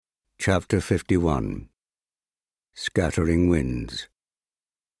Chapter 51. Scattering Winds.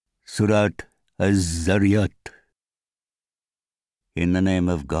 Surat Al-Dhariyat. In the name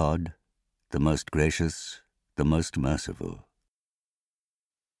of God, the most gracious, the most merciful.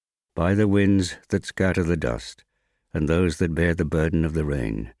 By the winds that scatter the dust, and those that bear the burden of the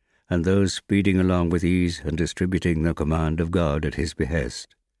rain, and those speeding along with ease and distributing the command of God at his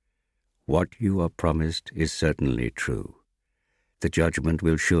behest. What you are promised is certainly true. The judgment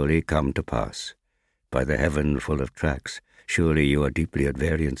will surely come to pass. By the heaven full of tracks, surely you are deeply at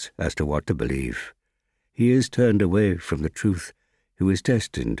variance as to what to believe. He is turned away from the truth, who is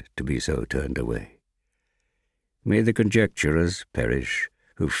destined to be so turned away. May the conjecturers perish,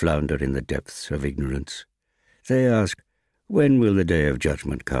 who flounder in the depths of ignorance. They ask, when will the day of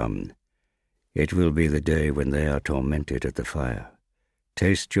judgment come? It will be the day when they are tormented at the fire.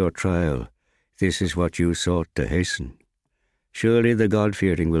 Taste your trial. This is what you sought to hasten. Surely the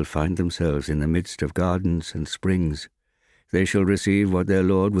God-fearing will find themselves in the midst of gardens and springs. They shall receive what their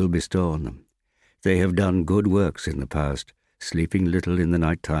Lord will bestow on them. They have done good works in the past, sleeping little in the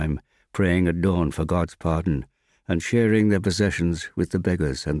night time, praying at dawn for God's pardon, and sharing their possessions with the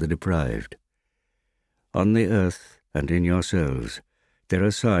beggars and the deprived. On the earth and in yourselves there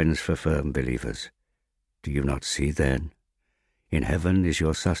are signs for firm believers. Do you not see then? In heaven is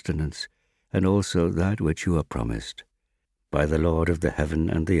your sustenance, and also that which you are promised. By the Lord of the heaven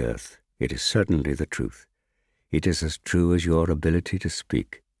and the earth, it is certainly the truth. It is as true as your ability to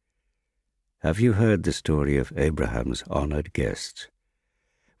speak. Have you heard the story of Abraham's honored guests?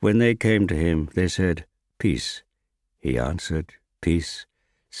 When they came to him, they said, "Peace." He answered, "Peace,"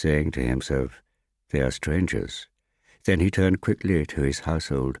 saying to himself, "They are strangers." Then he turned quickly to his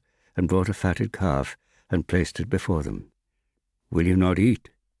household and brought a fatted calf and placed it before them. "Will you not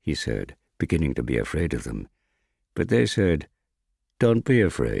eat?" he said, beginning to be afraid of them. But they said, "Don't be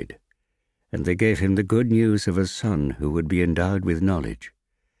afraid." And they gave him the good news of a son who would be endowed with knowledge.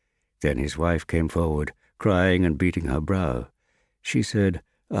 Then his wife came forward, crying and beating her brow. She said,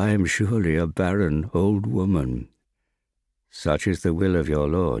 "I am surely a barren old woman." "Such is the will of your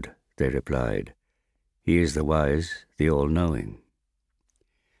Lord," they replied. "He is the wise, the all-knowing."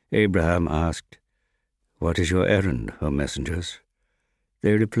 Abraham asked, "What is your errand, O messengers?"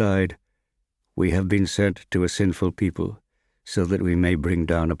 They replied, "We have been sent to a sinful people, so that we may bring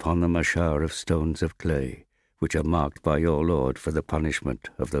down upon them a shower of stones of clay, which are marked by your Lord for the punishment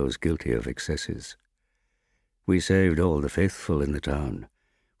of those guilty of excesses. We saved all the faithful in the town.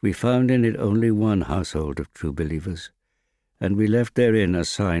 We found in it only one household of true believers, and we left therein a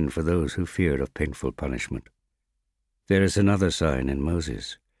sign for those who fear of painful punishment. There is another sign in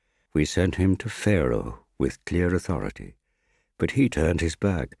Moses. We sent him to Pharaoh with clear authority, but he turned his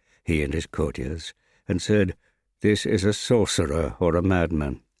back, he and his courtiers, and said, 'This is a sorcerer or a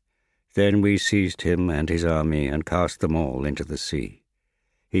madman.' Then we seized him and his army and cast them all into the sea.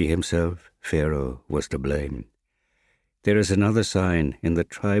 He himself, Pharaoh, was to blame. There is another sign in the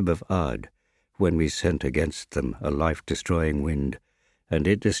tribe of Ad, when we sent against them a life-destroying wind, and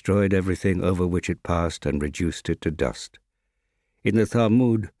it destroyed everything over which it passed and reduced it to dust. In the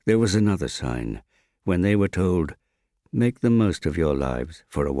Thamud there was another sign, when they were told, 'Make the most of your lives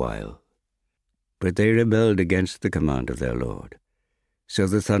for a while.' But they rebelled against the command of their Lord. So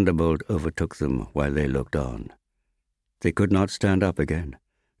the thunderbolt overtook them while they looked on. They could not stand up again,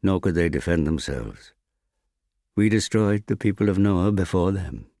 nor could they defend themselves. We destroyed the people of Noah before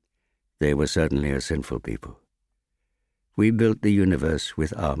them. They were certainly a sinful people. We built the universe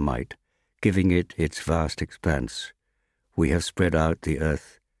with our might, giving it its vast expanse. We have spread out the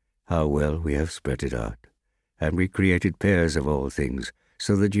earth. How well we have spread it out. And we created pairs of all things,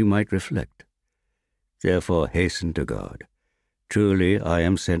 so that you might reflect. Therefore hasten to God. Truly I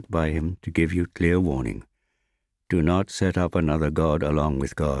am sent by him to give you clear warning. Do not set up another God along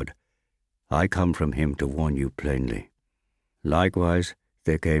with God. I come from him to warn you plainly. Likewise,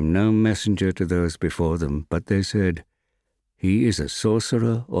 there came no messenger to those before them, but they said, 'He is a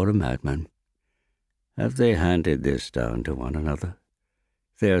sorcerer or a madman.' Have they handed this down to one another?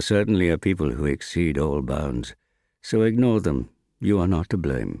 They are certainly a people who exceed all bounds, so ignore them. You are not to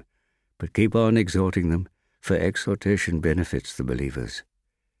blame, but keep on exhorting them, for exhortation benefits the believers.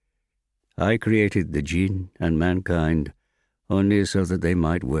 I created the jinn and mankind only so that they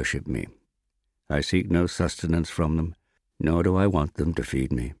might worship me. I seek no sustenance from them, nor do I want them to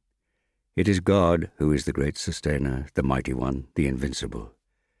feed me. It is God who is the great sustainer, the mighty one, the invincible.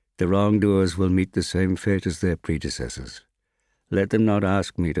 The wrongdoers will meet the same fate as their predecessors. Let them not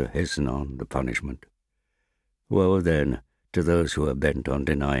ask me to hasten on the punishment. Woe, then, to those who are bent on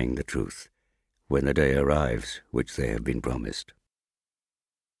denying the truth, when the day arrives which they have been promised.